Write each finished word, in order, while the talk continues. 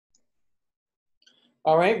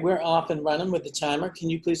All right, we're off and running with the timer. Can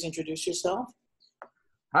you please introduce yourself?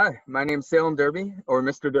 Hi, my name's Salem Derby, or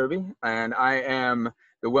Mr. Derby, and I am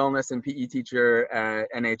the wellness and PE teacher at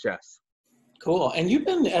NHS. Cool. And you've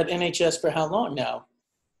been at NHS for how long now?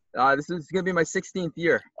 This is going to be my 16th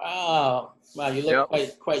year. Wow. Wow, you look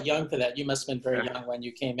Yep. quite young for that. You must have been very young when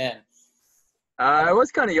you came in. I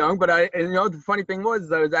was kind of young, but the funny thing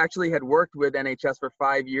was I had worked with NHS for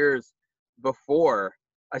 5 years before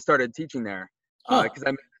I started teaching there, Huh. because I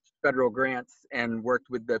managed federal grants and worked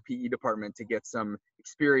with the PE department to get some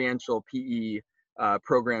experiential PE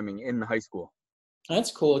programming in the high school.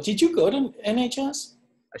 That's cool. Did you go to NHS?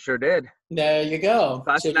 I sure did. There you go.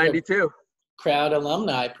 Class So of you're a '92. proud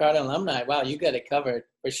alumni, proud alumni. Wow, you got it covered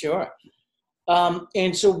for sure.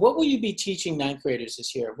 And so what will you be teaching ninth graders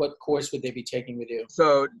this year? What course would they be taking with you?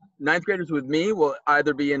 So ninth graders with me will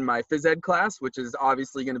either be in my Phys-Ed class, which is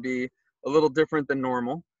obviously going to be a little different than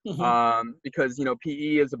normal, because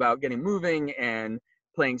PE is about getting moving and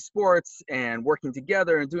playing sports and working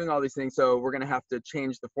together and doing all these things. So we're going to have to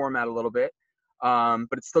change the format a little bit, but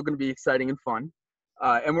it's still going to be exciting and fun.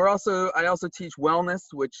 And I also teach wellness,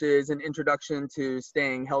 which is an introduction to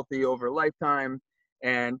staying healthy over a lifetime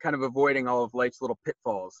and kind of avoiding all of life's little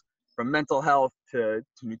pitfalls, from mental health to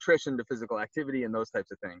nutrition to physical activity and those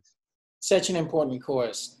types of things. Such an important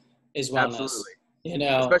course is wellness. Absolutely.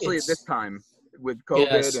 Especially at this time with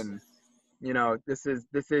COVID, yes. and this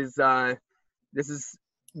is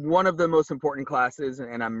one of the most important classes,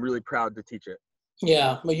 and I'm really proud to teach it.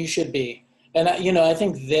 Yeah, well, you should be. And I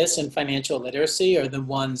think this and financial literacy are the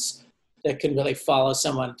ones that can really follow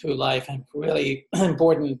someone through life and really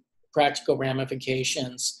important practical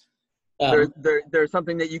ramifications. There's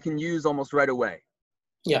something that you can use almost right away.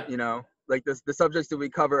 Yeah. Like the subjects that we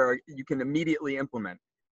cover you can immediately implement.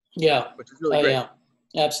 Yeah. Which is really great. Yeah,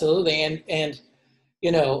 absolutely. And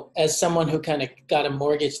as someone who kind of got a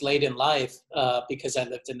mortgage late in life because I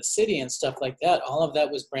lived in the city and stuff like that, all of that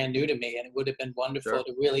was brand new to me. And it would have been wonderful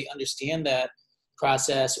to really understand that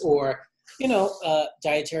process, or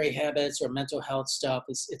dietary habits or mental health stuff.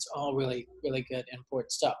 It's all really, really good,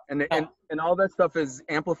 important stuff. And all that stuff is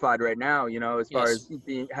amplified right now, as far as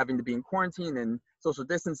having to be in quarantine and social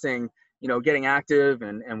distancing, getting active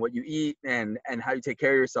and what you eat and how you take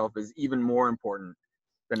care of yourself is even more important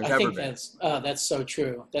than it's ever been. That's so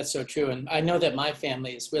true. That's so true. And I know that my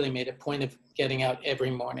family has really made a point of getting out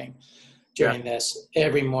every morning during this.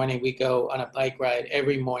 Every morning we go on a bike ride.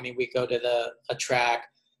 Every morning we go to a track.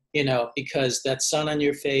 Because that sun on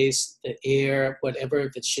your face, the air, whatever,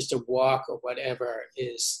 if it's just a walk or whatever,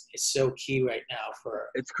 is so key right now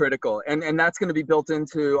it's critical. And that's going to be built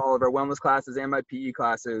into all of our wellness classes and my PE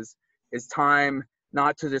classes, is time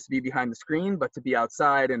not to just be behind the screen, but to be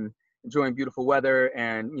outside and enjoying beautiful weather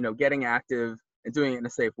and, getting active and doing it in a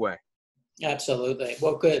safe way. Absolutely.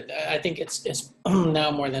 Well, good. I think it's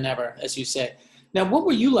now more than ever, as you say. Now, what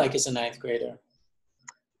were you like as a ninth grader?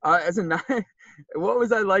 What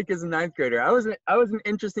was I like as a ninth grader? I was an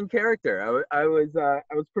interesting character. I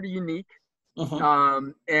was pretty unique.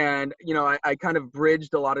 And I kind of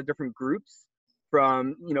bridged a lot of different groups,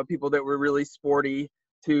 from people that were really sporty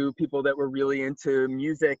to people that were really into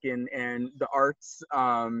music and the arts.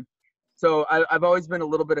 So I've always been a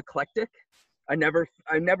little bit eclectic. I never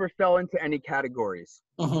fell into any categories.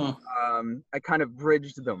 I kind of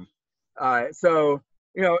bridged them. So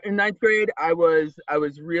in ninth grade, I was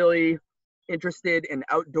really interested in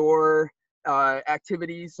outdoor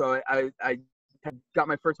activities. So I had got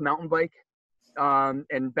my first mountain bike,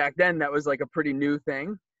 and back then that was like a pretty new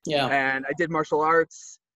thing. Yeah. And I did martial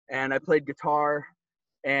arts, and I played guitar,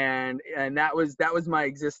 and that was my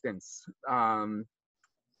existence.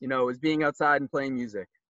 Was being outside and playing music.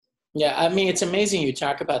 Yeah, I mean, it's amazing you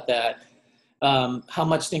talk about that. How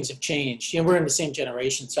much things have changed. We're in the same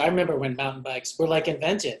generation, so I remember when mountain bikes were like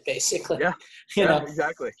invented, basically. Yeah,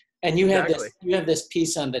 exactly. And you have this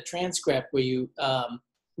piece on the transcript where you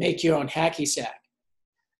make your own hacky sack.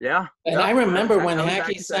 Yeah. And I remember when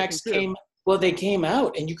hacky sacks came. Well, they came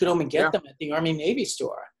out, and you could only get them at the Army Navy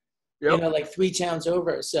store. Like 3 towns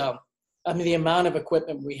over. So, I mean, the amount of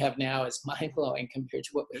equipment we have now is mind blowing compared to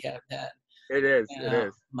what we had then. It is. It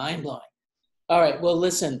is mind blowing. All right. Well,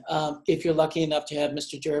 listen. If you're lucky enough to have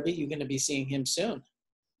Mr. Derby, you're going to be seeing him soon.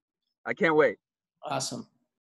 I can't wait. Awesome.